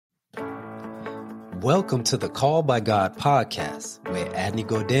Welcome to the Call by God podcast with Adney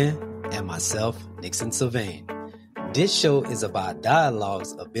Godin and myself, Nixon Sylvain. This show is about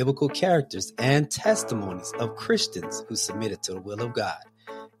dialogues of biblical characters and testimonies of Christians who submitted to the will of God.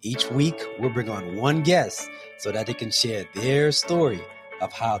 Each week, we'll bring on one guest so that they can share their story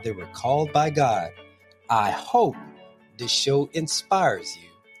of how they were called by God. I hope this show inspires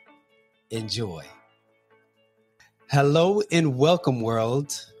you. Enjoy. Hello and welcome,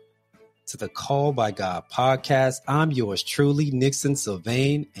 world, to the Call by God podcast. I'm yours truly, Nixon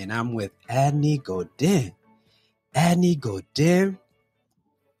Sylvain, and I'm with Adney Godin. Adney Godin,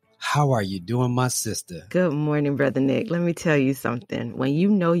 how are you doing, my sister? Good morning, Brother Nick. Let me tell you something. When you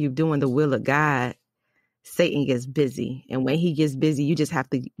know you're doing the will of God, Satan gets busy. And when he gets busy, you just have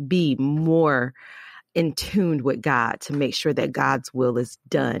to be more in tune with God to make sure that God's will is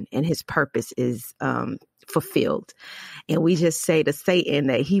done and his purpose is fulfilled. And we just say to Satan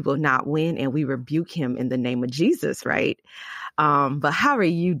that he will not win, and we rebuke him in the name of Jesus, right? But how are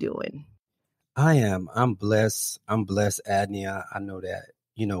you doing? I'm blessed. I'm blessed, Adney. I know that,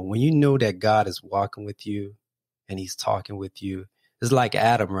 when you know that God is walking with you and he's talking with you, it's like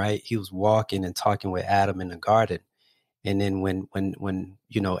Adam, right? He was walking and talking with Adam in the garden. And then when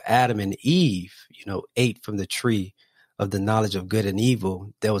Adam and Eve, ate from the tree of the knowledge of good and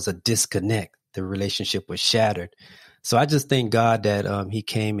evil, there was a disconnect. The relationship was shattered. So I just thank God that he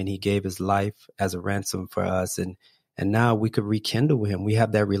came and he gave his life as a ransom for us. And now we could rekindle with him. We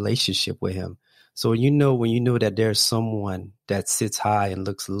have that relationship with him. So when you know that there's someone that sits high and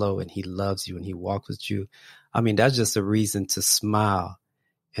looks low and he loves you and he walks with you, I mean, that's just a reason to smile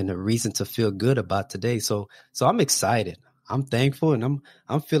and a reason to feel good about today. So I'm excited. I'm thankful and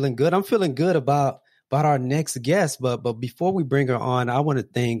I'm feeling good. I'm feeling good about our next guest. But before we bring her on, I want to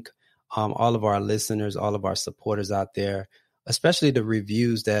thank all of our listeners, all of our supporters out there, especially the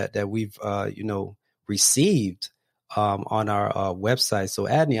reviews that we've received on our website. So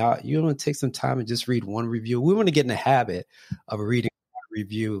Adney, you want to take some time and just read one review. We want to get in the habit of reading a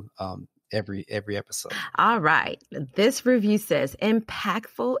review every episode. All right. This review says,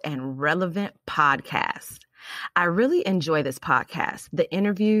 impactful and relevant podcast. I really enjoy this podcast, the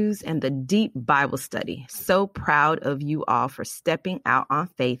interviews and the deep Bible study. So proud of you all for stepping out on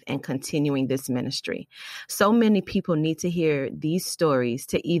faith and continuing this ministry. So many people need to hear these stories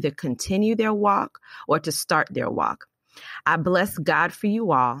to either continue their walk or to start their walk. I bless God for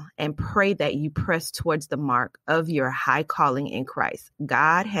you all and pray that you press towards the mark of your high calling in Christ.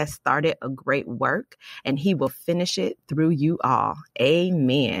 God has started a great work and he will finish it through you all.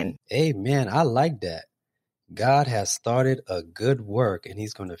 Amen. Amen. I like that. God has started a good work and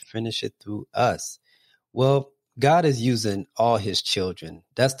he's going to finish it through us. Well, God is using all his children.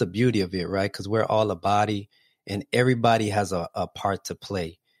 That's the beauty of it, right? Because we're all a body and everybody has a part to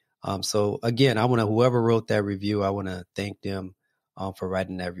play. So again, whoever wrote that review, I want to thank them for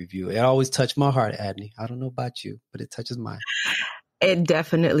writing that review. It always touched my heart, Adney. I don't know about you, but it touches mine. It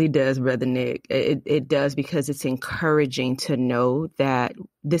definitely does, Brother Nick. It does, because it's encouraging to know that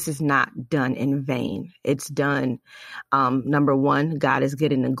this is not done in vain. It's done. Number one, God is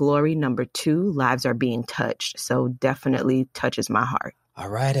getting the glory. Number two, lives are being touched. So definitely touches my heart. All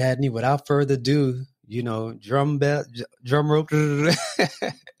right, Adney, without further ado, drum roll.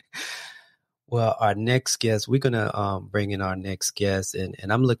 Well, our next guest, we're going to bring in our next guest, and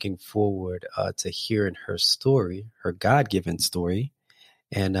I'm looking forward to hearing her story, her God-given story.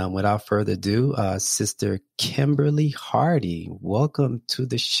 And without further ado, Sister Kimberly Hardy, welcome to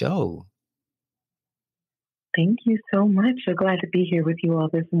the show. Thank you so much. So glad to be here with you all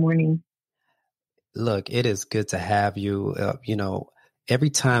this morning. Look, it is good to have you. Every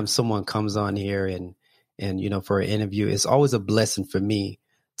time someone comes on here and for an interview, it's always a blessing for me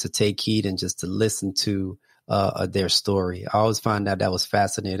to take heed and just to listen to their story. I always find that was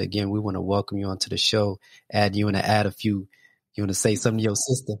fascinating. Again, we want to welcome you onto the show. You want to say something to your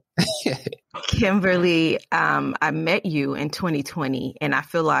sister? Kimberly, I met you in 2020, and I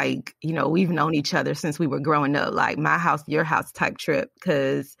feel like, we've known each other since we were growing up, like my house, your house type trip,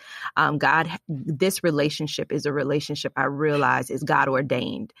 because this relationship is a relationship I realize is God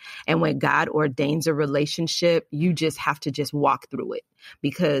ordained. And when God ordains a relationship, you just have to just walk through it,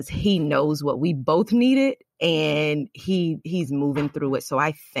 because he knows what we both needed and he's moving through it. So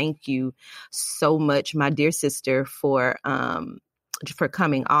I thank you so much, my dear sister, for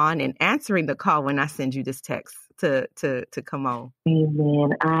coming on and answering the call when I send you this text to come on. Amen.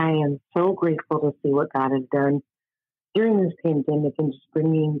 I am so grateful to see what God has done during this pandemic and just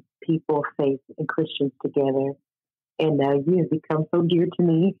bringing people, faith, and Christians together. And you have become so dear to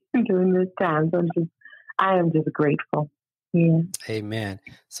me during this time. So I am just grateful. Yeah. Amen.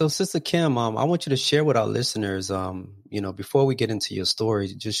 So, Sister Kim, I want you to share with our listeners, before we get into your story,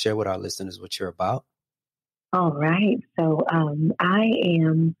 just share with our listeners what you're about. All right. So I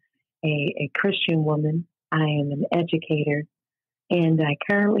am a Christian woman. I am an educator, and I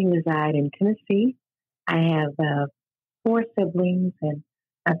currently reside in Tennessee. I have 4 siblings, and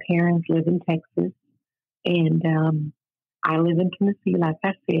my parents live in Texas. And I live in Tennessee, like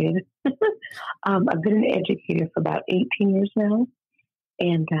I said. I've been an educator for about 18 years now,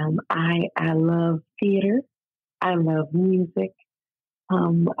 and I love theater. I love music.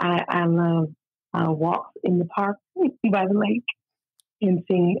 I love walks in the park by the lake and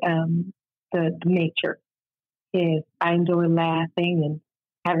seeing the nature. Yes, I enjoy laughing and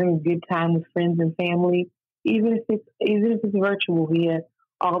having a good time with friends and family, even if it's virtual via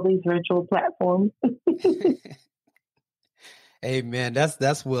all these virtual platforms. Amen.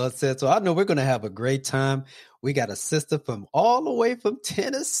 That's well said. So I know we're going to have a great time. We got a sister from all the way from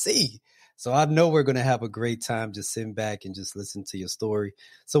Tennessee. So I know we're going to have a great time just sitting back and just listen to your story.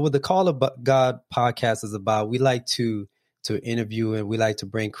 So what the Call of God podcast is about, we like to interview and we like to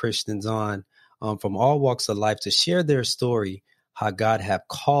bring Christians on from all walks of life to share their story, how God have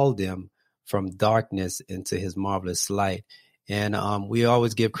called them from darkness into his marvelous light. And we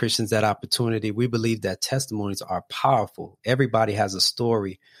always give Christians that opportunity. We believe that testimonies are powerful. Everybody has a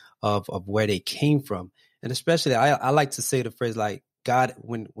story of where they came from. And especially, I like to say the phrase like, God,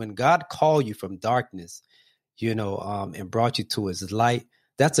 when God called you from darkness, and brought you to his light,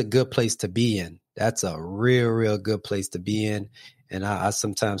 that's a good place to be in. That's a real, real good place to be in. And I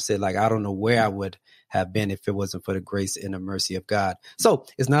sometimes say, like, I don't know where I would have been if it wasn't for the grace and the mercy of God. So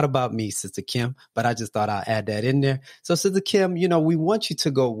it's not about me, Sister Kim, but I just thought I'll add that in there. So, Sister Kim, we want you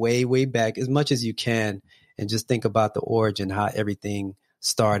to go way, way back as much as you can and just think about the origin, how everything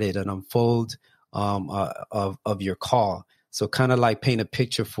started and unfold of your call. So kind of like paint a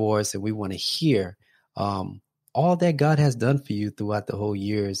picture for us, and we want to hear all that God has done for you throughout the whole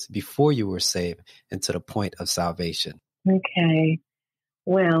years before you were saved and to the point of salvation. Okay.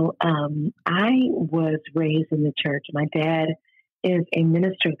 Well, I was raised in the church. My dad is a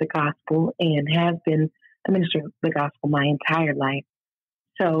minister of the gospel and has been a minister of the gospel my entire life.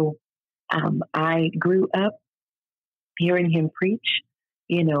 So I grew up hearing him preach,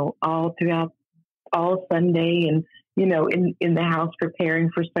 all throughout all Sunday and, in the house preparing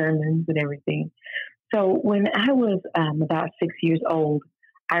for sermons and everything. So when I was about 6 years old,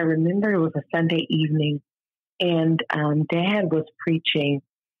 I remember it was a Sunday evening and Dad was preaching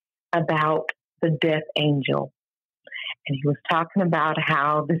about the death angel. And he was talking about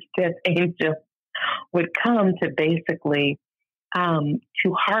how this death angel would come to basically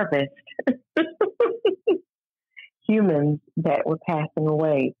to harvest humans that were passing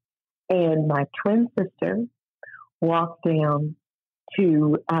away. And my twin sister walked down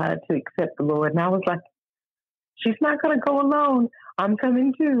to accept the Lord. And I was like, she's not going to go alone. I'm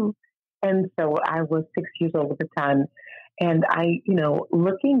coming too. And so I was 6 years old at the time. And I,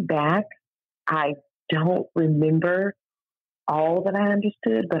 looking back, I don't remember all that I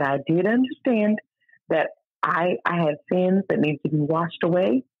understood, but I did understand that I had sins that needed to be washed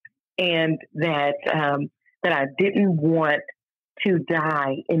away, and that I didn't want to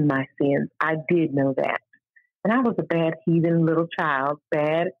die in my sins. I did know that, and I was a bad heathen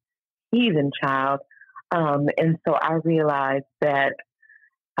child, and so I realized that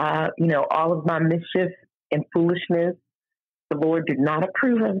all of my mischief and foolishness, the Lord did not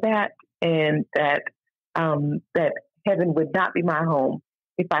approve of that, and that heaven would not be my home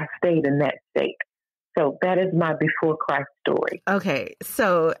if I stayed in that state. So that is my before Christ story. Okay,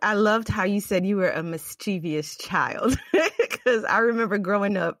 so I loved how you said you were a mischievous child, because I remember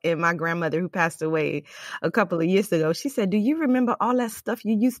growing up and my grandmother, who passed away a couple of years ago, she said, "Do you remember all that stuff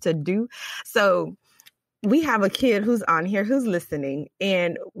you used to do?" So we have a kid who's on here who's listening,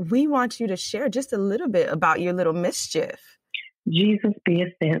 and we want you to share just a little bit about your little mischief. Jesus be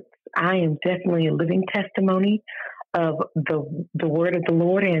a sense. I am definitely a living testimony of the word of the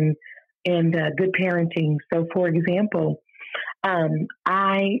Lord and good parenting. So, for example,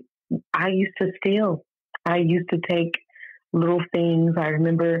 I used to steal. I used to take little things. I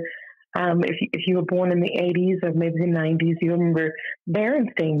remember if you were born in the 80s or maybe the 90s, you remember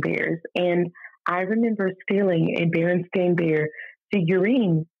Berenstain Bears. And I remember stealing a Berenstain Bear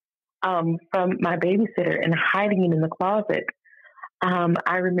figurine from my babysitter and hiding it in the closet.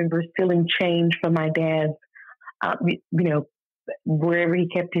 I remember stealing change from my dad's, wherever he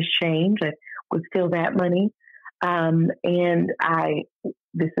kept his change. I would steal that money.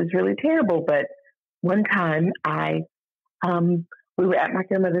 This is really terrible, but one time we were at my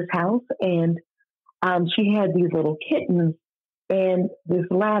grandmother's house, and she had these little kittens and this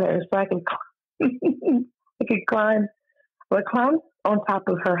ladder, so I could I could climb. Well, I climbed on top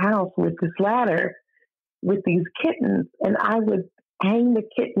of her house with this ladder with these kittens, and I would hang the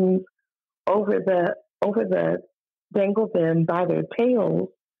kittens over the dangle them by their tails,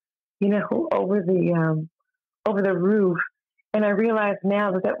 over the roof. And I realize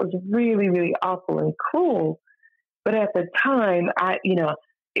now that that was really, really awful and cruel. But at the time, I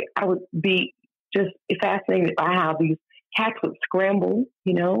would be just fascinated by how these cats would scramble,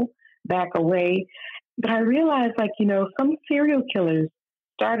 back away. But I realized, some serial killers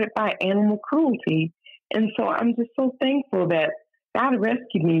started by animal cruelty. And so I'm just so thankful that God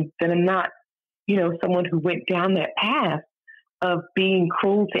rescued me, that I'm not, someone who went down that path of being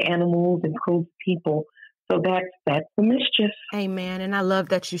cruel to animals and cruel to people. So that's the mischief. Amen. And I love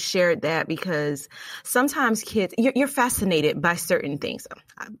that you shared that, because sometimes kids, you're fascinated by certain things.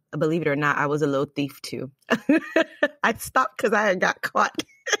 Believe it or not, I was a little thief too. I stopped because I had got caught.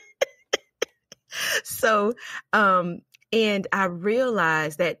 So, and I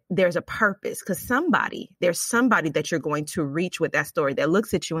realized that there's a purpose, because there's somebody that you're going to reach with that story that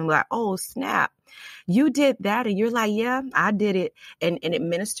looks at you and like, oh, snap, you did that. And you're like, yeah, I did it. And it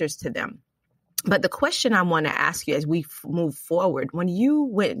ministers to them. But the question I want to ask you as we move forward, when you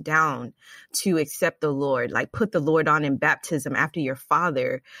went down to accept the Lord, like put the Lord on in baptism after your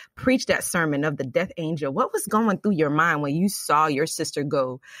father preached that sermon of the death angel, what was going through your mind when you saw your sister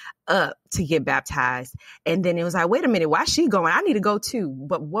go up to get baptized? And then it was like, wait a minute, why is she going? I need to go too.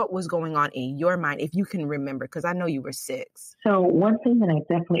 But what was going on in your mind, if you can remember? Because I know you were 6. So one thing that I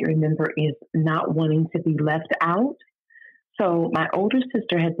definitely remember is not wanting to be left out. So my older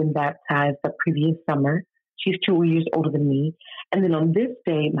sister had been baptized the previous summer. She's 2 years older than me. And then on this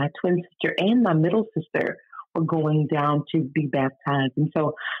day, my twin sister and my middle sister were going down to be baptized. And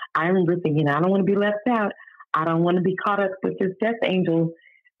so I remember thinking, I don't want to be left out. I don't want to be caught up with this death angel.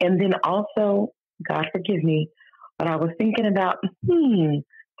 And then also, God forgive me, but I was thinking about, the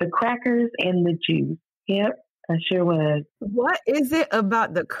crackers and the juice. Yep. I sure was. What is it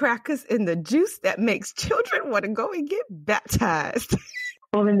about the crackers and the juice that makes children want to go and get baptized?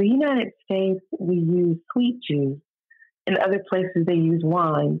 Well, in the United States, we use sweet juice. In other places, they use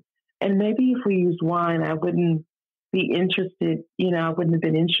wine. And maybe if we used wine, I wouldn't be interested. I wouldn't have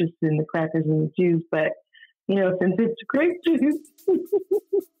been interested in the crackers and the juice. But, since it's grape juice,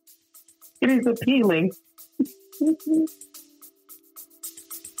 it is appealing.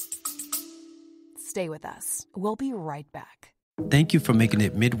 Stay with us. We'll be right back. Thank you for making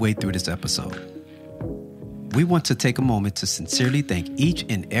it midway through this episode. We want to take a moment to sincerely thank each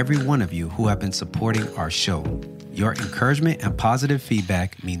and every one of you who have been supporting our show. Your encouragement and positive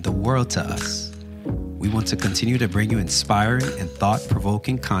feedback mean the world to us. We want to continue to bring you inspiring and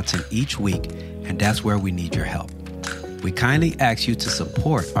thought-provoking content each week, and that's where we need your help. We kindly ask you to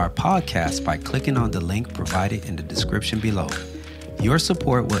support our podcast by clicking on the link provided in the description below. Your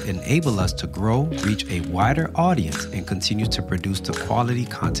support will enable us to grow, reach a wider audience, and continue to produce the quality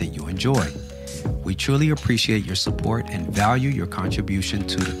content you enjoy. We truly appreciate your support and value your contribution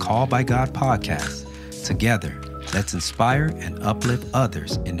to the Call by God podcast. Together, let's inspire and uplift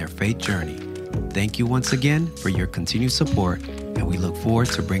others in their faith journey. Thank you once again for your continued support, and we look forward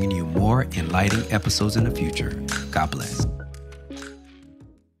to bringing you more enlightening episodes in the future. God bless.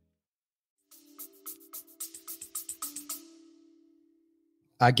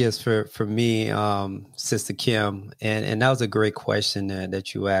 I guess for me, Sister Kim, and that was a great question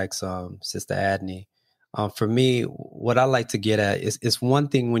that you asked, Sister Adney. For me, what I like to get at is it's one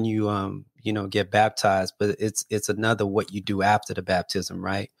thing when you get baptized, but it's another what you do after the baptism,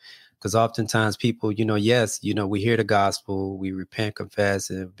 right? Because oftentimes people, we hear the gospel, we repent,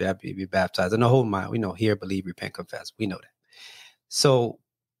 confess, and be baptized. And the whole mind, hear, believe, repent, confess. We know that. So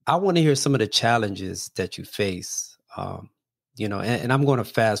I want to hear some of the challenges that you face. And I'm going to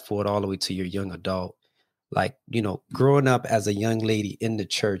fast forward all the way to your young adult, growing up as a young lady in the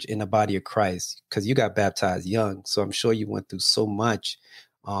church, in the body of Christ, because you got baptized young. So I'm sure you went through so much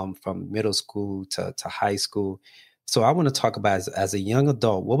from middle school to high school. So I want to talk about as a young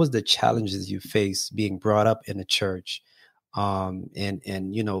adult, what was the challenges you faced being brought up in the church?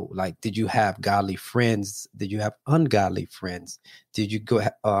 Did you have godly friends? Did you have ungodly friends? Did you go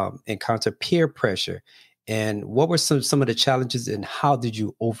encounter peer pressure? And what were some of the challenges, and how did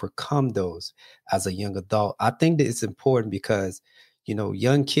you overcome those as a young adult? I think that it's important because,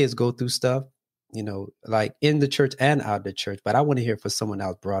 young kids go through stuff, like in the church and out of the church. But I want to hear from someone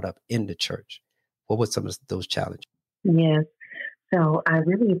else brought up in the church. What were some of those challenges? Yes. So I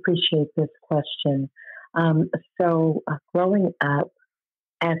really appreciate this question. Growing up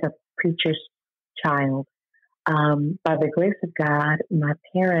as a preacher's child. By the grace of God, my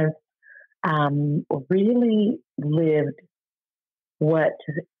parents really lived what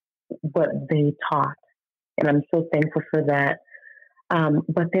they taught, and I'm so thankful for that.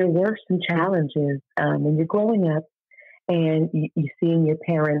 But there were some challenges when you're growing up and you seeing your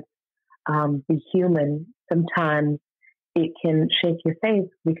parents be human. Sometimes it can shake your faith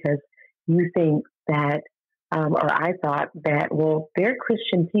because you think that, or I thought that, well, they're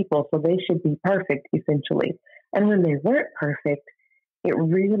Christian people, so they should be perfect, essentially. And when they weren't perfect, it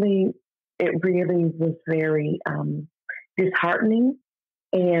really was very disheartening,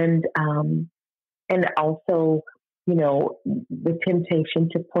 and also, the temptation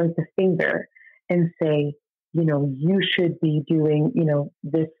to point the finger and say, you should be doing,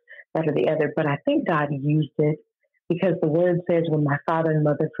 this, that, or the other. But I think God used it because the word says, when my father and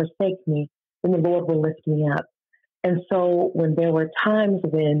mother forsake me, then the Lord will lift me up. And so when there were times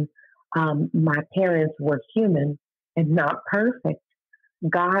when my parents were human and not perfect,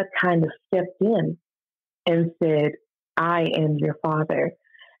 God kind of stepped in and said, I am your father.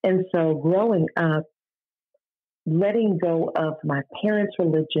 And so growing up, letting go of my parents'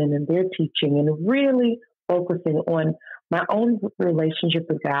 religion and their teaching and really focusing on my own relationship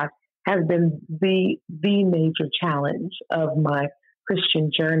with God has been the major challenge of my Christian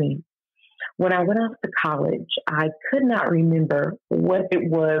journey. When I went off to college, I could not remember what it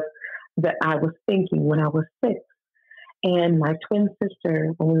was that I was thinking when I was 6. And my twin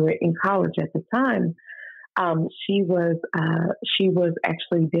sister, when we were in college at the time, she was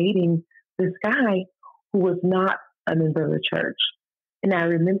actually dating this guy who was not a member of the church. And I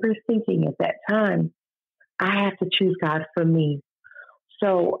remember thinking at that time, I have to choose God for me.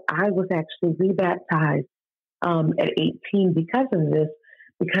 So I was actually rebaptized at 18 because of this,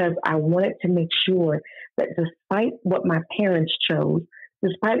 because I wanted to make sure that despite what my parents chose,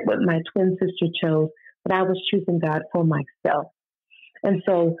 despite what my twin sister chose, that I was choosing God for myself. And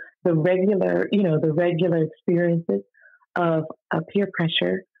so the regular experiences of peer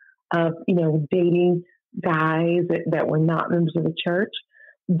pressure, of, dating guys that were not members of the church,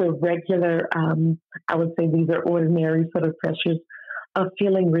 the regular, I would say these are ordinary sort of pressures of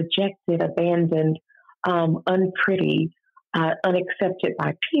feeling rejected, abandoned, unpretty, unaccepted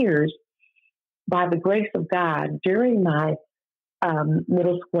by peers. By the grace of God, during my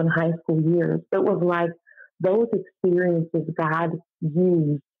middle school and high school years, it was like those experiences God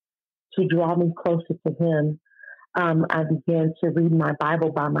used to draw me closer to Him. I began to read my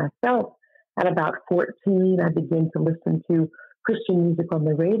Bible by myself. At about 14, I began to listen to Christian music on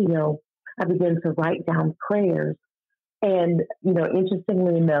the radio. I began to write down prayers. And,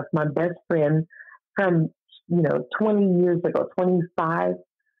 interestingly enough, my best friend from, 20 years ago, 25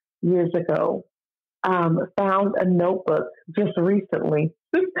 years ago, found a notebook just recently,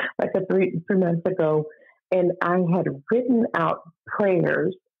 like 3 months ago, and I had written out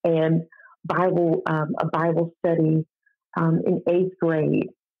prayers and a Bible study in 8th grade.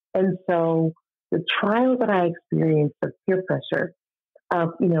 And so the trial that I experienced of peer pressure,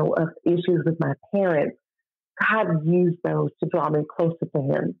 of issues with my parents, God used those to draw me closer to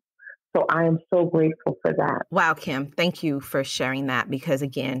Him. So I am so grateful for that. Wow, Kim, thank you for sharing that, because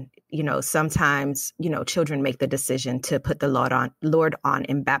again, sometimes, children make the decision to put the Lord on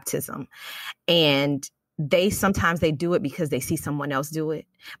in baptism, and sometimes they do it because they see someone else do it.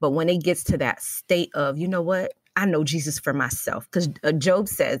 But when it gets to that state of, you know what, I know Jesus for myself, because Job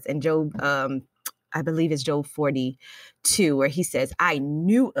says in Job, I believe it's Job 42, where he says, I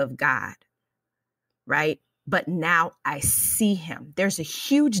knew of God, right? But now I see Him. There's a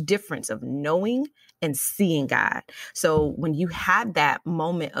huge difference of knowing and seeing God. So when you have that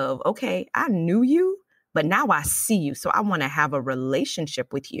moment of, okay, I knew you, but now I see you. So I want to have a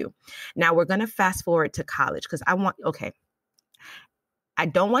relationship with you. Now we're going to fast forward to college, because I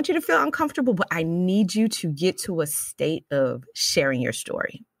don't want you to feel uncomfortable, but I need you to get to a state of sharing your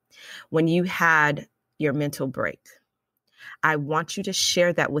story. When you had your mental break, I want you to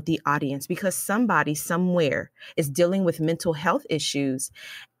share that with the audience, because somebody somewhere is dealing with mental health issues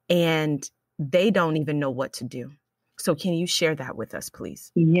and they don't even know what to do. So can you share that with us,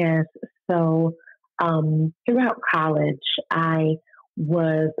 please? Yes. So throughout college, I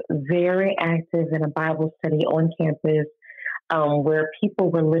was very active in a Bible study on campus where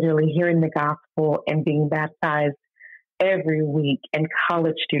people were literally hearing the gospel and being baptized every week, and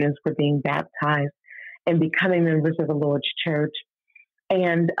college students were being baptized and becoming members of the Lord's church.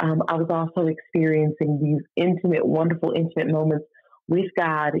 And I was also experiencing these wonderful, intimate moments with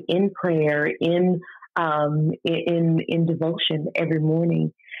God in prayer, in devotion every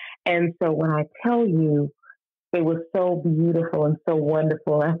morning. And so when I tell you it was so beautiful and so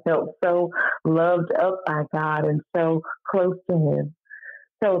wonderful. I felt so loved up by God and so close to Him.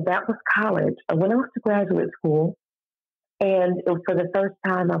 So that was college. I went off to graduate school, and for the first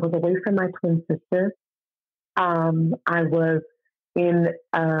time, I was away from my twin sister. I was in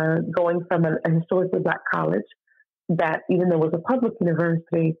going from a historically Black college that, even though it was a public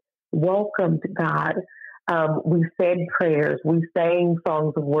university, welcomed God. We said prayers. We sang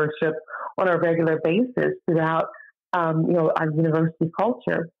songs of worship on a regular basis throughout, our university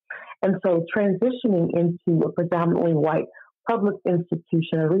culture. And so transitioning into a predominantly white public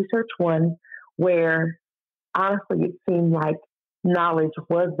institution, a research one, where honestly it seemed like knowledge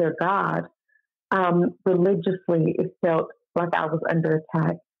was their God, religiously it felt like I was under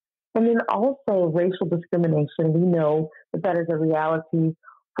attack. And then also racial discrimination. We know that that is a reality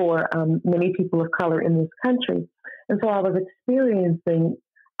for many people of color in this country. And so I was experiencing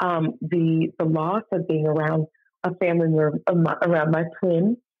the loss of being around a family around my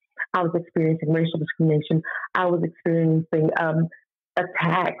twin. I was experiencing racial discrimination. I was experiencing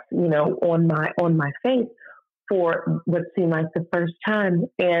attacks, on my faith for what seemed like the first time.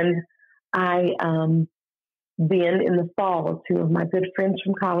 And I then in the fall, two of my good friends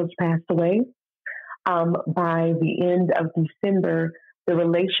from college passed away. By the end of December, the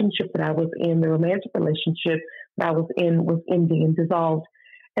relationship that I was in, the romantic relationship that I was ending and dissolved.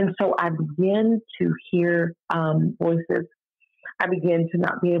 And so I began to hear voices. I began to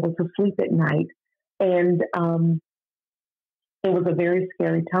not be able to sleep at night. And it was a very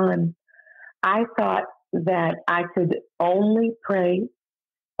scary time. I thought that I could only pray,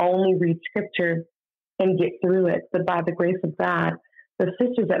 only read scripture, and get through it. But by the grace of God, the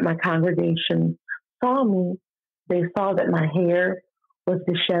sisters at my congregation saw me. They saw that my hair was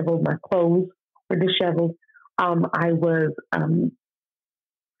disheveled, my clothes were disheveled. I was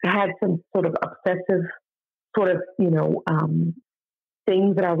had some sort of obsessive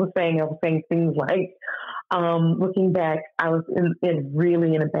things that I was saying. I was saying things like, looking back, I was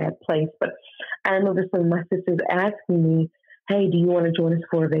really in a bad place. But I remember some of my sisters asking me, "Hey, do you want to join us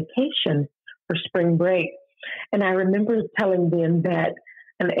for a vacation for spring break?" And I remember telling them that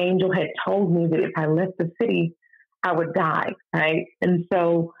an angel had told me that if I left the city, I would die, right? And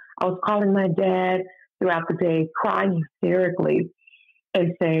so I was calling my dad throughout the day, crying hysterically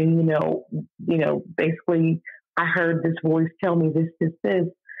and saying, basically, I heard this voice tell me this.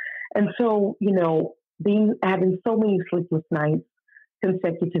 And so, having so many sleepless nights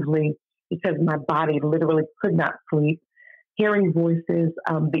consecutively because my body literally could not sleep, hearing voices,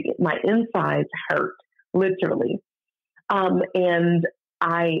 my insides hurt, literally. And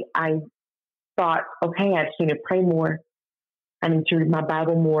I thought, okay, I just need to pray more. I need to read my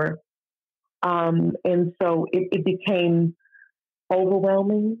Bible more. And so it became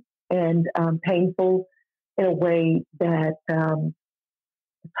overwhelming and painful in a way that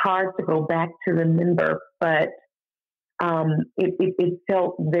it's hard to go back to remember, but it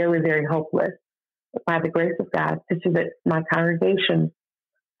felt very, very hopeless. By the grace of God, sisters at my congregation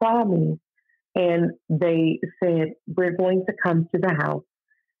saw me, and they said, "We're going to come to the house,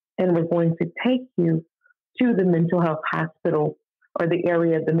 and we're going to take you to the mental health hospital or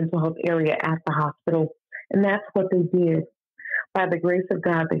the mental health area at the hospital." And that's what they did. By the grace of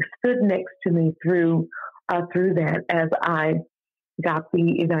God, they stood next to me through that as I got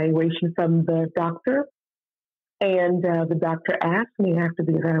the evaluation from the doctor. And the doctor asked me after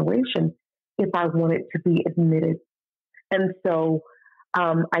the evaluation if I wanted to be admitted. And so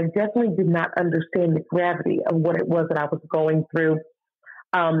I definitely did not understand the gravity of what it was that I was going through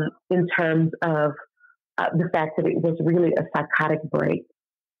in terms of the fact that it was really a psychotic break.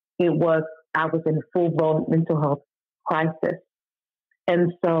 I was in full-blown mental health crisis.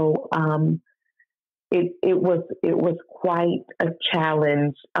 And so it was quite a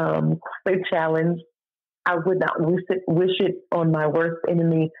challenge. I would not wish it on my worst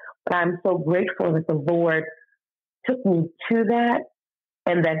enemy, but I'm so grateful that the Lord took me to that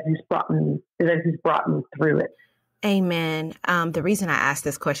and that He's brought me through it. Amen. The reason I asked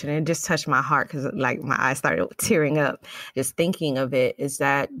this question, and it just touched my heart because like my eyes started tearing up just thinking of it, is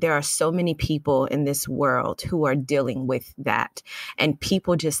that there are so many people in this world who are dealing with that. And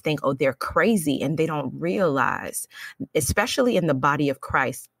people just think, oh, they're crazy, and they don't realize, especially in the body of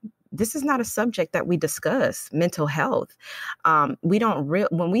Christ, this is not a subject that we discuss, mental health. When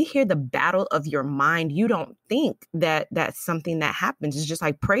we hear the battle of your mind, you don't think that that's something that happens. It's just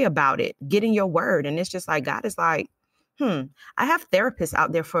like, pray about it, get in your word. And it's just like, God is like, I have therapists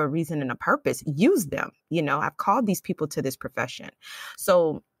out there for a reason and a purpose. Use them. I've called these people to this profession.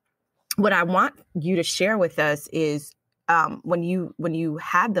 So what I want you to share with us is when you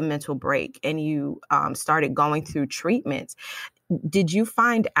had the mental break and you started going through treatments, did you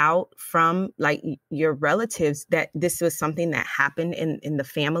find out from like your relatives that this was something that happened in the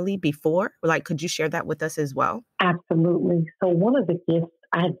family before? Like, could you share that with us as well? Absolutely. So one of the gifts,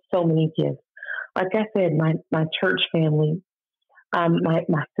 I had so many gifts. Like I said, my church family,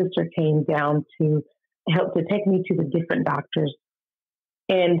 my sister came down to help to take me to the different doctors.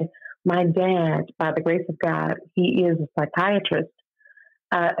 And my dad, by the grace of God, he is a psychiatrist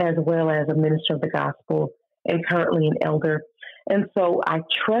as well as a minister of the gospel and currently an elder. And so I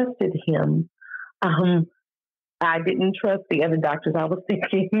trusted him. I didn't trust the other doctors. I was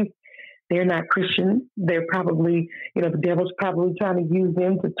thinking they're not Christian. They're probably, the devil's probably trying to use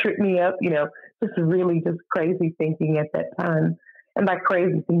them to trip me up, just really just crazy thinking at that time. And by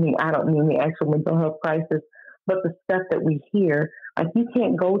crazy thinking, I don't mean the actual mental health crisis, but the stuff that we hear. Like, you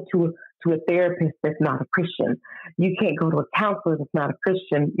can't go to a therapist that's not a Christian. You can't go to a counselor that's not a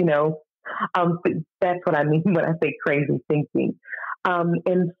Christian, But that's what I mean when I say crazy thinking.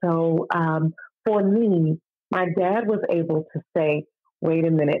 And so for me, my dad was able to say, wait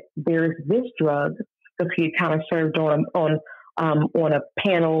a minute, there's this drug, because he had kind of served on a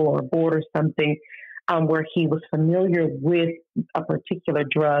panel or board or something where he was familiar with a particular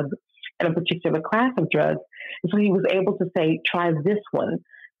drug and a particular class of drugs. And so he was able to say, try this one,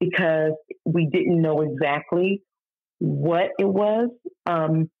 because we didn't know exactly what it was,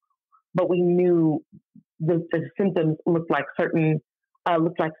 but we knew the symptoms looked like certain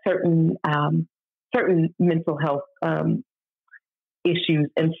mental health issues.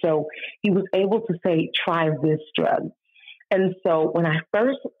 And so he was able to say, try this drug. And so when I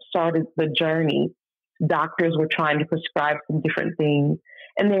first started the journey, doctors were trying to prescribe some different things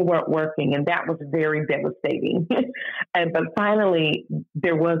and they weren't working. And that was very devastating. But finally,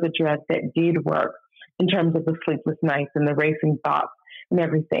 there was a drug that did work in terms of the sleepless nights and the racing thoughts and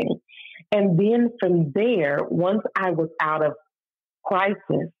everything. And then from there, once I was out of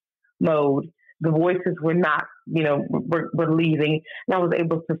crisis mode, the voices were not, were leaving, and I was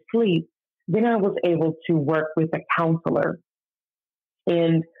able to sleep. Then I was able to work with a counselor.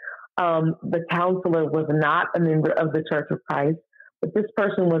 And the counselor was not a member of the Church of Christ, but this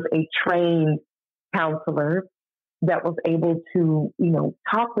person was a trained counselor that was able to,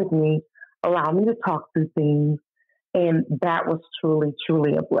 talk with me, allow me to talk through things. And that was truly,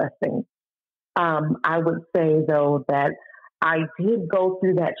 truly a blessing. I would say, though, that I did go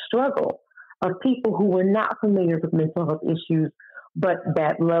through that struggle of people who were not familiar with mental health issues, but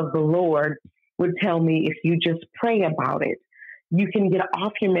that love the Lord would tell me, if you just pray about it, you can get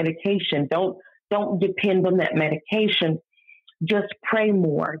off your medication. Don't depend on that medication. Just pray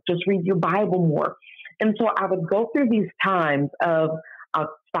more. Just read your Bible more. And so I would go through these times of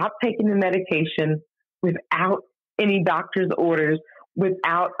I'll stop taking the medication without any doctor's orders,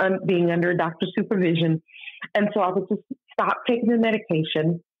 without being under doctor's supervision. And so I would just stop taking the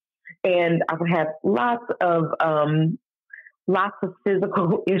medication, and I would have lots of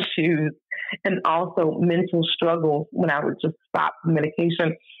physical issues and also mental struggles when I would just stop the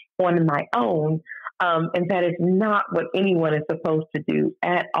medication on my own. And that is not what anyone is supposed to do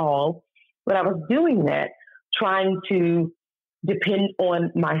at all. But I was doing that, trying to depend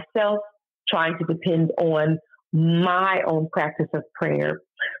on myself, trying to depend on my own practice of prayer.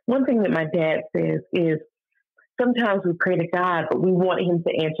 One thing that my dad says is, sometimes we pray to God, but we want him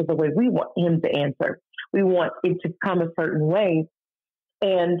to answer the way we want him to answer. We want it to come a certain way.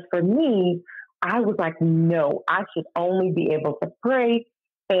 And for me, I was like, no, I should only be able to pray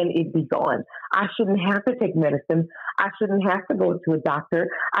and it be gone. I shouldn't have to take medicine. I shouldn't have to go to a doctor.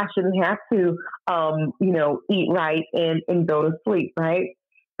 I shouldn't have to, eat right and go to sleep, right?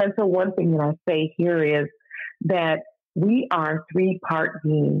 And so one thing that I say here is that we are three-part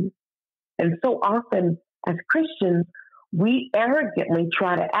beings. And so often as Christians, we arrogantly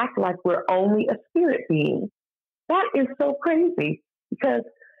try to act like we're only a spirit being. That is so crazy, because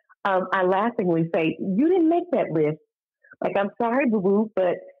I laughingly say, you didn't make that list. Like, I'm sorry, boo-boo,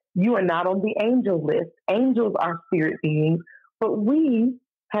 but you are not on the angel list. Angels are spirit beings, but we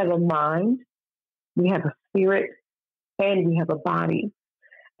have a mind, we have a spirit, and we have a body.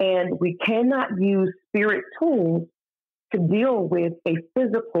 And we cannot use spirit tools to deal with a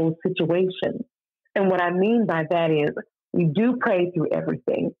physical situation. And what I mean by that is, we do pray through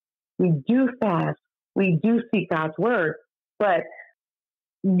everything. We do fast. We do seek God's word. But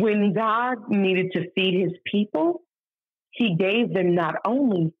when God needed to feed his people, he gave them not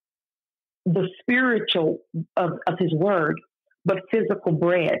only the spiritual of his word, but physical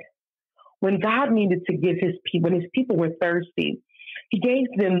bread. When God needed to give his people, when his people were thirsty, he gave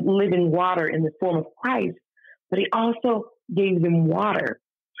them living water in the form of Christ. but he also gave them water.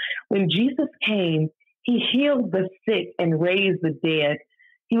 When Jesus came, he healed the sick and raised the dead.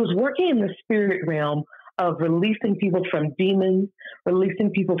 He was working in the spirit realm of releasing people from demons,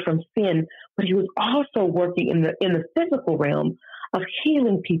 releasing people from sin, but he was also working in the physical realm of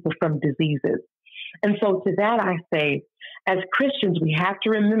healing people from diseases. And so to that I say, as Christians, we have to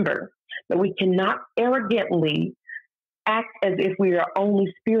remember that we cannot arrogantly act as if we are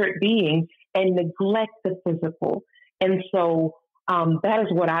only spirit beings and neglect the physical. And so that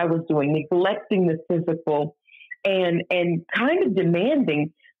is what I was doing, neglecting the physical and kind of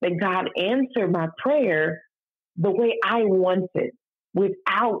demanding that God answer my prayer the way I wanted,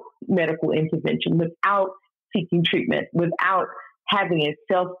 without medical intervention, without seeking treatment, without having a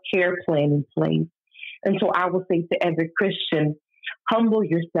self-care plan in place. And so I will say to every Christian, humble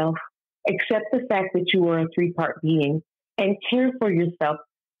yourself, accept the fact that you are a three-part being, and care for yourself.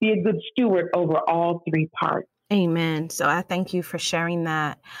 Be a good steward over all three parts. Amen. So I thank you for sharing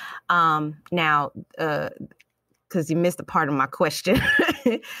that. Now, because you missed a part of my question,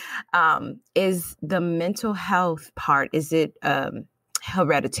 is the mental health part, is it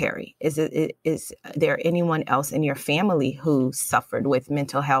hereditary? Is there anyone else in your family who suffered with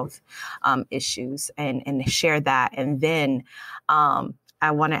mental health issues, and share that? And then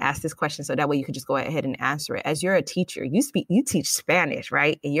I want to ask this question so that way you could just go ahead and answer it. As you're a teacher, you teach Spanish,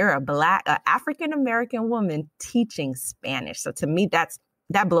 right? And you're a African-American woman teaching Spanish. So to me, that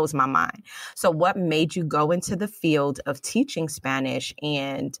blows my mind. So what made you go into the field of teaching Spanish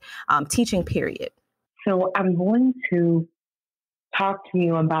and teaching, period? So I'm going to talk to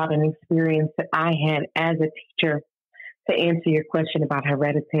you about an experience that I had as a teacher to answer your question about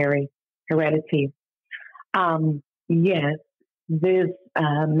heredity. Yes, this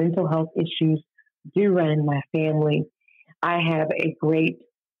mental health issues do run in my family. I have a great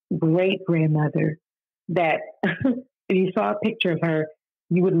grandmother that if you saw a picture of her,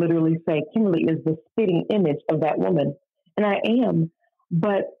 you would literally say, Kimberly is the spitting image of that woman. And I am.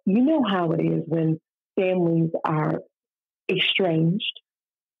 But you know how it is when families are estranged.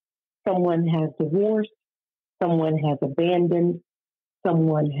 Someone has divorced. Someone has abandoned.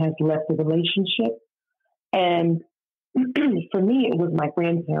 Someone has left the relationship. And for me, it was my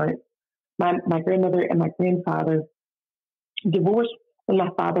grandparents. My grandmother and my grandfather divorced when my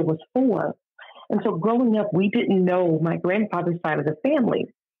father was 4. And so growing up, we didn't know my grandfather's side of the family.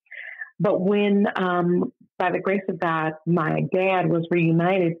 But when, by the grace of God, my dad was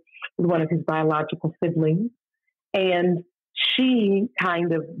reunited with one of his biological siblings, and she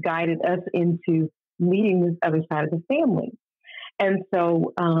kind of guided us into meeting this other side of the family. And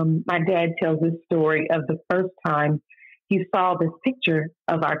so my dad tells this story of the first time he saw this picture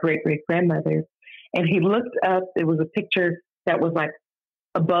of our great-great-grandmother, and he looked up. It was a picture that was like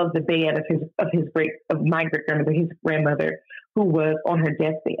above the bed of my great-grandmother, his grandmother, who was on her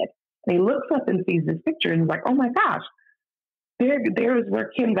deathbed. And he looks up and sees this picture and he's like, oh my gosh, there is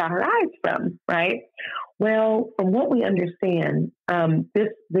where Kim got her eyes from, right? Well, from what we understand, this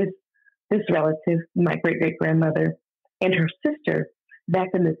relative, my great-great-grandmother, and her sister, back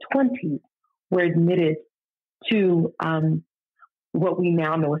in the 20s, were admitted to what we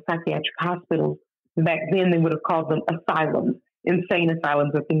now know as psychiatric hospitals. Back then, they would have called them asylums, insane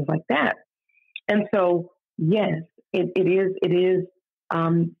asylums, or things like that. And so, yes, it is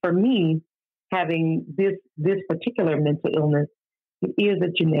for me, having this particular mental illness, it is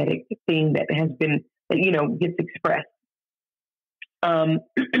a genetic thing that has been, gets expressed.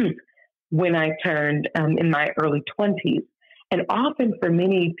 When I turned in my early 20s, and often for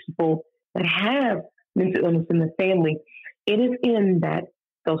many people that have mental illness in the family, it is in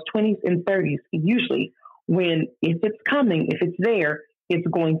those 20s and 30s, usually, when if it's coming, if it's there, it's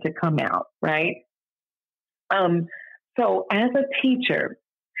going to come out, right? So as a teacher,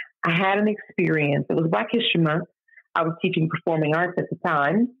 I had an experience. It was Black History Month. I was teaching performing arts at the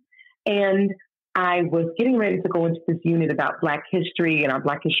time, and I was getting ready to go into this unit about Black history and our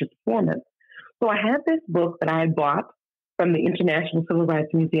Black history performance. So I had this book that I had bought from the International Civil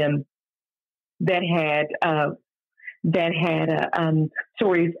Rights Museum that had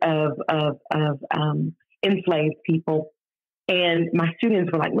stories of enslaved people. And my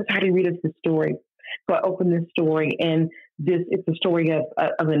students were like, Miss Hardy, read us this story. So I opened this story, and it's a story of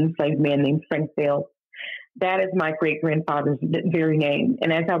an enslaved man named Frank Bell. That is my great-grandfather's very name.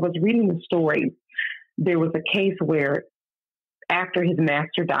 And as I was reading the story, there was a case where after his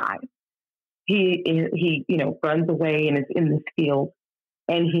master died, he runs away and is in this field,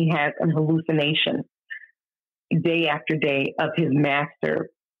 and he has an hallucination day after day of his master,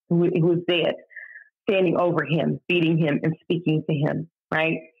 who is dead, standing over him, feeding him, and speaking to him,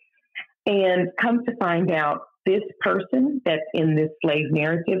 right? And come to find out, this person that's in this slave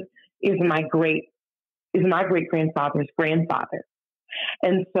narrative is my great grandfather's grandfather.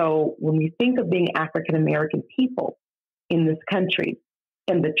 And so when we think of being African American people in this country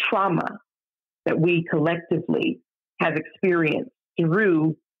and the trauma that we collectively have experienced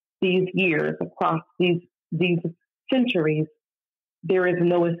through these years, across these centuries, there is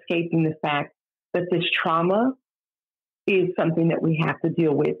no escaping the fact that this trauma is something that we have to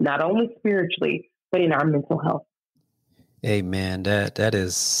deal with, not only spiritually, but in our mental health. Amen. That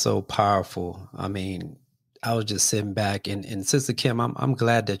is so powerful. I mean, I was just sitting back and Sister Kim, I'm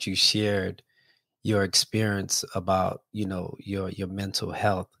glad that you shared your experience about, your mental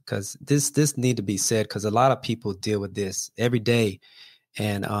health, because this need to be said, because a lot of people deal with this every day,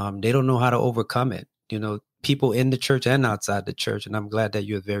 and they don't know how to overcome it. People in the church and outside the church. And I'm glad that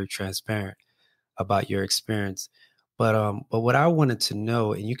you're very transparent about your experience. But what I wanted to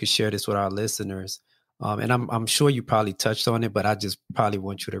know, and you could share this with our listeners, and I'm sure you probably touched on it, but I just probably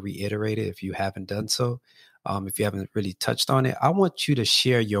want you to reiterate it if you haven't done so. If you haven't really touched on it, I want you to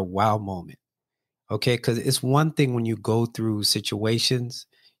share your wow moment. Okay, because it's one thing when you go through situations,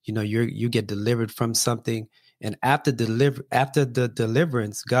 you get delivered from something, and after the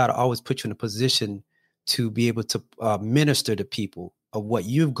deliverance, God always puts you in a position to be able to minister to people of what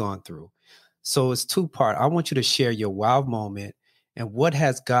you've gone through. So it's two-part. I want you to share your wow moment and what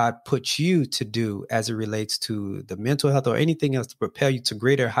has God put you to do as it relates to the mental health or anything else to propel you to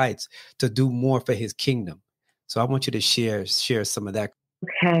greater heights, to do more for His kingdom. So I want you to share some of that.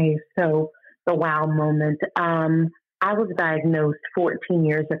 Okay, so the wow moment. I was diagnosed 14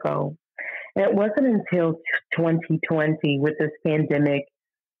 years ago. And it wasn't until 2020 with this pandemic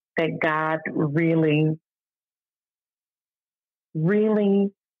that God really,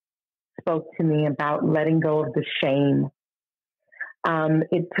 really spoke to me about letting go of the shame.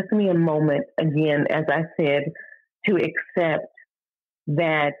 It took me a moment, again, as I said, to accept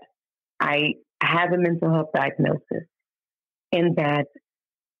that I have a mental health diagnosis, and that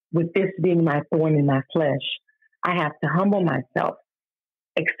with this being my thorn in my flesh, I have to humble myself,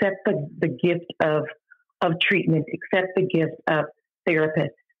 accept the gift of treatment, accept the gift of therapists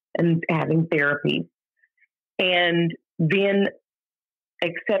and having therapy, and then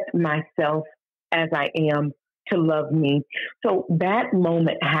accept myself as I am, to love me. So that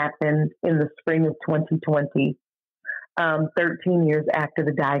moment happened in the spring of 2020, 13 years after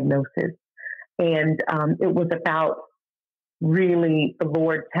the diagnosis. And it was about really the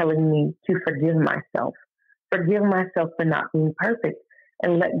Lord telling me to forgive myself for not being perfect,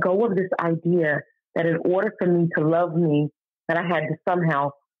 and let go of this idea that in order for me to love me, that I had to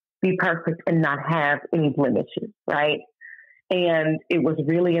somehow be perfect and not have any blemishes, right? And it was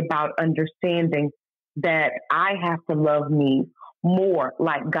really about understanding that I have to love me more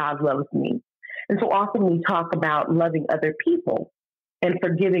like God loves me. And so often we talk about loving other people and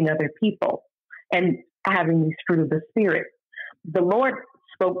forgiving other people and having these fruit of the Spirit. The Lord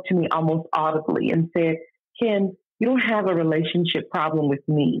spoke to me almost audibly and said, Ken, you don't have a relationship problem with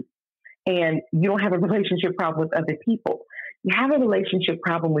me, and you don't have a relationship problem with other people. You have a relationship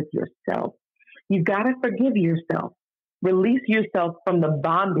problem with yourself. You've got to forgive yourself. Release yourself from the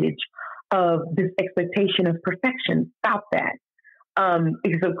bondage of this expectation of perfection. Stop that.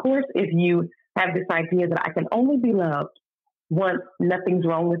 Because of course, if you have this idea that I can only be loved once nothing's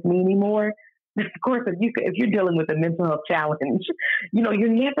wrong with me anymore, of course, if you're dealing with a mental health challenge, you're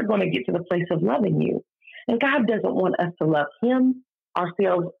never going to get to the place of loving you. And God doesn't want us to love Him,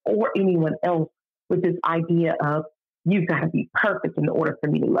 ourselves, or anyone else with this idea of you've got to be perfect in order for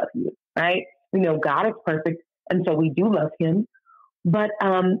me to love you, right? We know God is perfect, and so we do love Him. But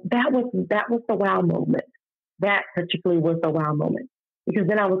that was the wow moment. That particularly was the wow moment, because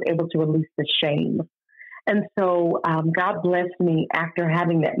then I was able to release the shame. And so God blessed me after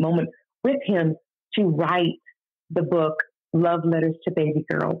having that moment with Him to write the book, Love Letters to Baby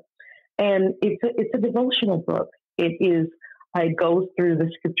Girl. And it's a devotional book. It goes through the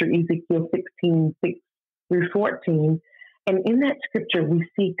scripture Ezekiel 16:6-14. And in that scripture, we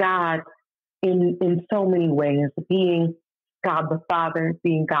see God in so many ways, being God the Father,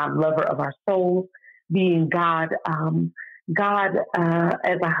 being God lover of our souls, being God as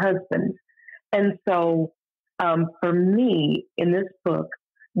a husband. And so for me, in this book,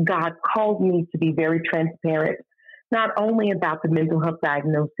 God called me to be very transparent, not only about the mental health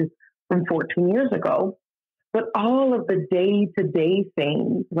diagnosis from 14 years ago, but all of the day-to-day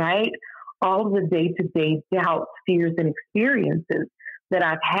things, right? All of the day-to-day doubts, fears, and experiences that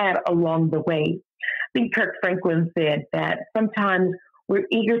I've had along the way. I think Kirk Franklin said that sometimes we're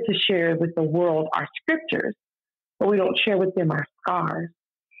eager to share with the world our scriptures, but we don't share with them our scars.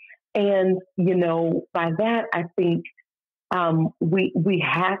 And, by that, I think we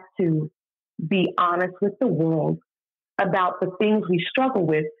have to be honest with the world about the things we struggle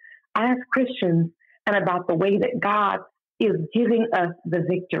with as Christians and about the way that God is giving us the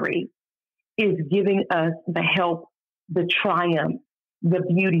victory, is giving us the help, the triumph, the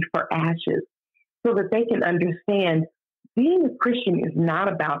beauty for ashes, so that they can understand being a Christian is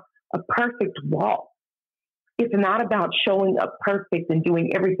not about a perfect walk. It's not about showing up perfect and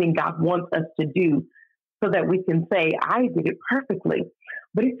doing everything God wants us to do so that we can say, I did it perfectly.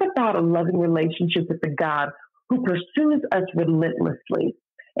 But it's about a loving relationship with the God who pursues us relentlessly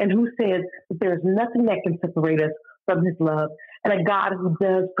and who says that there's nothing that can separate us from his love, and a God who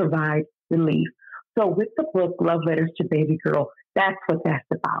does provide relief. So with the book, Love Letters to Baby Girl, that's what that's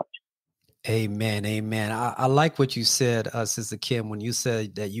about. Amen. Amen. I like what you said, Sister Kim, when you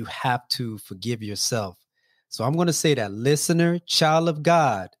said that you have to forgive yourself. So I'm going to say that, listener, child of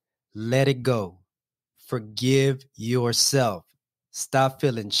God, let it go. Forgive yourself. Stop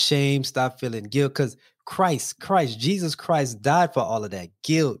feeling shame. Stop feeling guilt, because Jesus Christ died for all of that.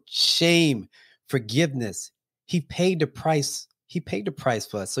 Guilt, shame, forgiveness. He paid the price. He paid the price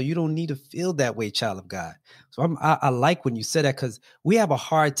for us. So you don't need to feel that way, child of God. So I like when you said that, because we have a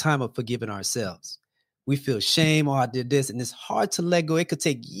hard time of forgiving ourselves. We feel shame. Oh, I did this. And it's hard to let go. It could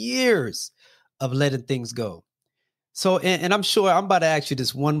take years of letting things go. So, and I'm sure I'm about to ask you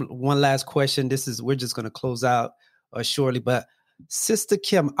this one last question. We're just going to close out shortly, but Sister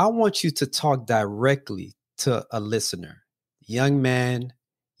Kim, I want you to talk directly to a listener, young man,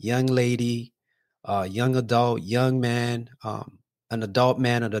 young lady, young adult, young man, an adult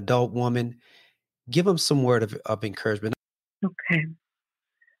man, an adult woman. Give them some word of encouragement. Okay.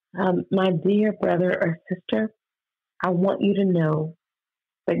 My dear brother or sister, I want you to know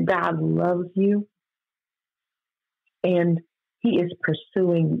that God loves you and he is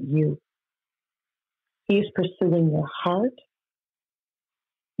pursuing you. He is pursuing your heart.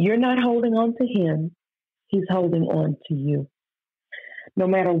 You're not holding on to him. He's holding on to you. No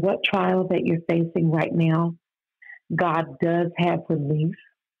matter what trial that you're facing right now, God does have relief.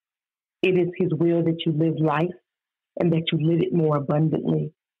 It is his will that you live life and that you live it more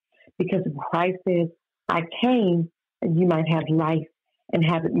abundantly. Because Christ says, I came and you might have life and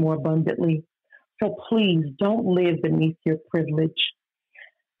have it more abundantly. So please don't live beneath your privilege.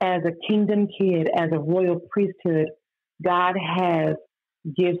 As a kingdom kid, as a royal priesthood, God has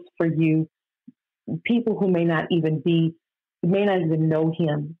gifts for you. People who may not even know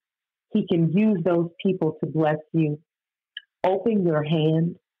him. He can use those people to bless you. Open your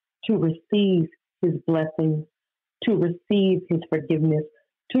hand to receive his blessings, to receive his forgiveness,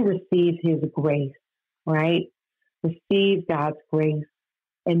 to receive his grace, right? Receive God's grace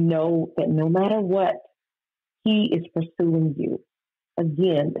and know that no matter what, he is pursuing you.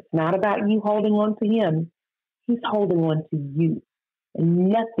 Again, it's not about you holding on to him. He's holding on to you. And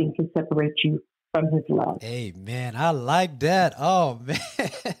nothing can separate you from his love. Amen. I like that. Oh, man.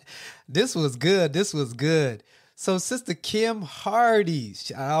 This was good. This was good. So Sister Kim Hardy,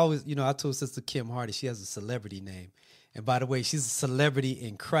 I told Sister Kim Hardy, she has a celebrity name. And by the way, she's a celebrity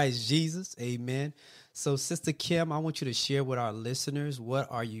in Christ Jesus. Amen. So Sister Kim, I want you to share with our listeners, what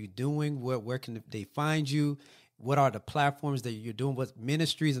are you doing? Where can they find you? What are the platforms that you're doing? What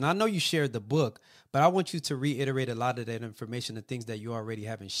ministries? And I know you shared the book, but I want you to reiterate a lot of that information, the things that you already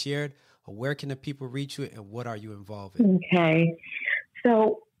haven't shared. Where can the people reach you, and what are you involved in? Okay.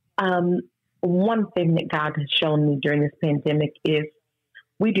 So one thing that God has shown me during this pandemic is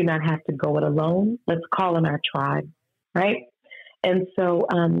we do not have to go it alone. Let's call in our tribe, right? And so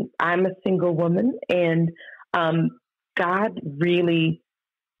I'm a single woman, and God really,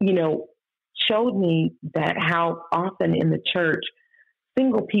 showed me that how often in the church,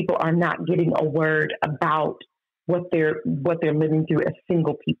 single people are not getting a word about what they're living through as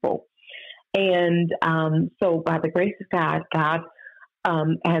single people. And so by the grace of God, God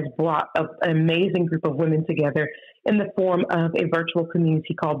has brought an amazing group of women together in the form of a virtual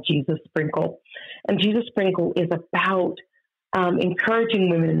community called Jesus Sprinkle. And Jesus Sprinkle is about encouraging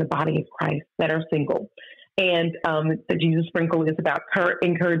women in the body of Christ that are single. And the Jesus Sprinkle is about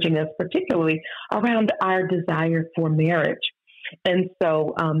encouraging us, particularly around our desire for marriage. And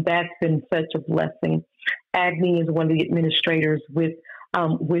so that's been such a blessing. Agni is one of the administrators with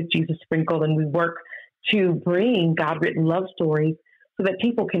Jesus Sprinkle, and we work to bring God-written love stories so that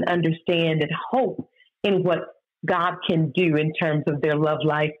people can understand and hope in what God can do in terms of their love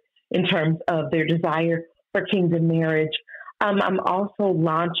life, in terms of their desire for kingdom marriage. I'm also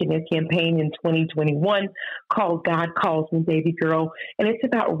launching a campaign in 2021 called God Calls Me Baby Girl, and it's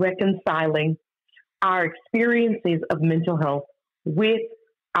about reconciling our experiences of mental health with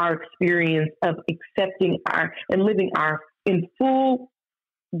our experience of accepting and living in full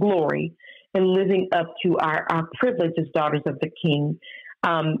glory and living up to our privilege as daughters of the King,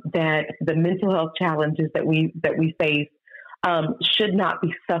 that the mental health challenges that we face should not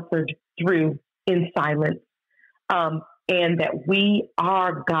be suffered through in silence, and that we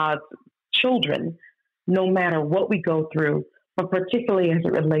are God's children, no matter what we go through, but particularly as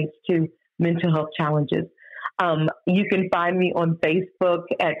it relates to mental health challenges. You can find me on Facebook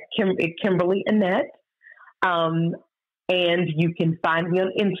at Kimberly Annette, and you can find me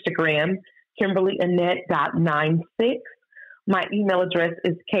on Instagram, KimberlyAnnette.96. My email address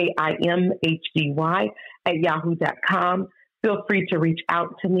is kimhdy@yahoo.com. Feel free to reach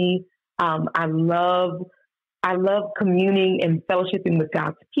out to me. I love communing and fellowshipping with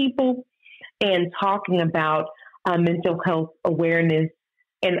God's people and talking about mental health awareness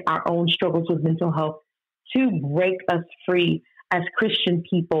and our own struggles with mental health to break us free as Christian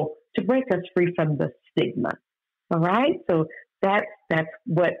people, to break us free from the stigma. All right. So that's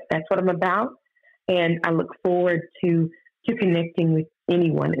what I'm about. And I look forward to connecting with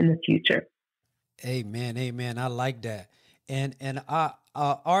anyone in the future. Amen. Amen. I like that. And our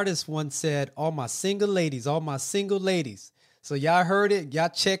artist once said, all my single ladies. So y'all heard it. Y'all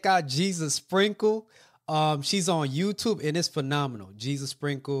check out Jesus Sprinkle. She's on YouTube and it's phenomenal. Jesus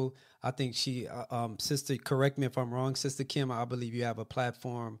Sprinkle. I think she, sister, correct me if I'm wrong, Sister Kim, I believe you have a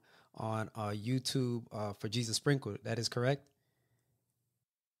platform on YouTube for Jesus Sprinkle. That is correct?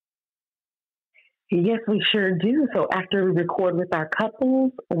 Yes, we sure do. So after we record with our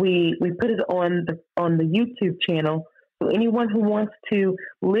couples, we put it on the YouTube channel. So anyone who wants to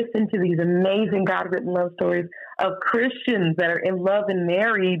listen to these amazing God-written love stories of Christians that are in love and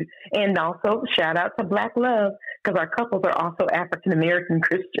married, and also shout out to Black Love, because our couples are also African-American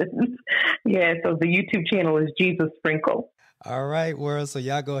Christians. Yeah, so the YouTube channel is Jesus Sprinkle. All right, world. So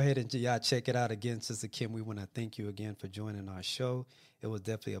y'all go ahead and y'all check it out again. Sister Kim, we want to thank you again for joining our show. It was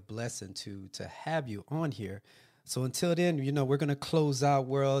definitely a blessing to have you on here. So until then, we're going to close out,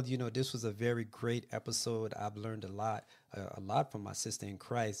 world. This was a very great episode. I've learned a lot from my sister in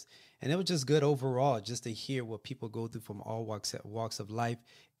Christ. And it was just good overall, just to hear what people go through from all walks of life,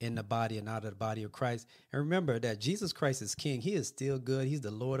 in the body and out of the body of Christ. And remember that Jesus Christ is King. He is still good. He's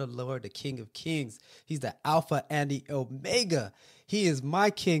the Lord of Lords, the King of Kings. He's the Alpha and the Omega. He is my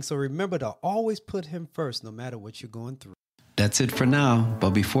King. So remember to always put him first, no matter what you're going through. That's it for now.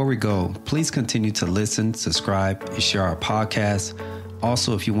 But before we go, please continue to listen, subscribe, and share our podcast.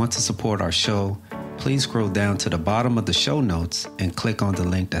 Also, if you want to support our show, please scroll down to the bottom of the show notes and click on the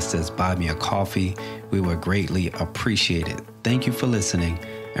link that says Buy Me a Coffee. We would greatly appreciate it. Thank you for listening.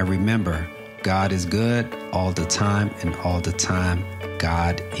 And remember, God is good all the time, and all the time,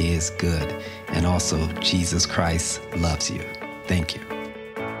 God is good. And also, Jesus Christ loves you. Thank you.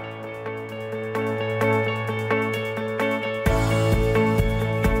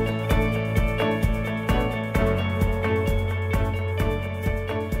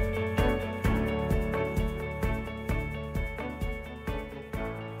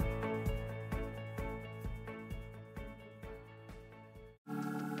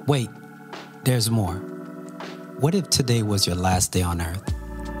 Wait, there's more. What if today was your last day on earth?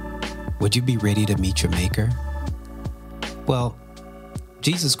 Would you be ready to meet your Maker? Well,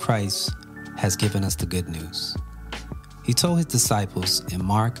 Jesus Christ has given us the good news. He told his disciples in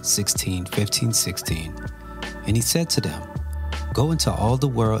Mark 16:15-16, and he said to them, "Go into all the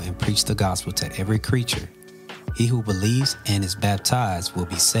world and preach the gospel to every creature. He who believes and is baptized will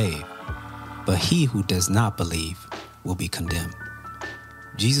be saved, but he who does not believe will be condemned."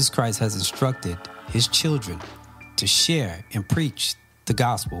 Jesus Christ has instructed his children to share and preach the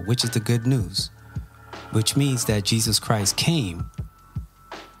gospel, which is the good news, which means that Jesus Christ came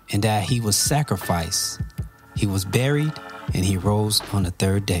and that he was sacrificed, he was buried, and he rose on the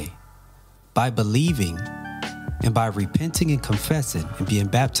third day. By believing and by repenting and confessing and being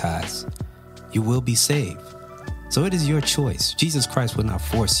baptized, you will be saved. So it is your choice. Jesus Christ will not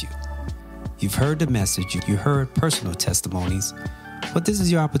force you. You've heard the message, you heard personal testimonies, but this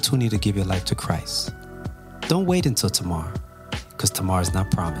is your opportunity to give your life to Christ. Don't wait until tomorrow, because tomorrow is not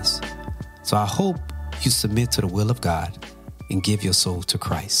promised. So I hope you submit to the will of God and give your soul to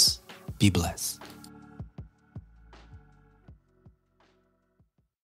Christ. Be blessed.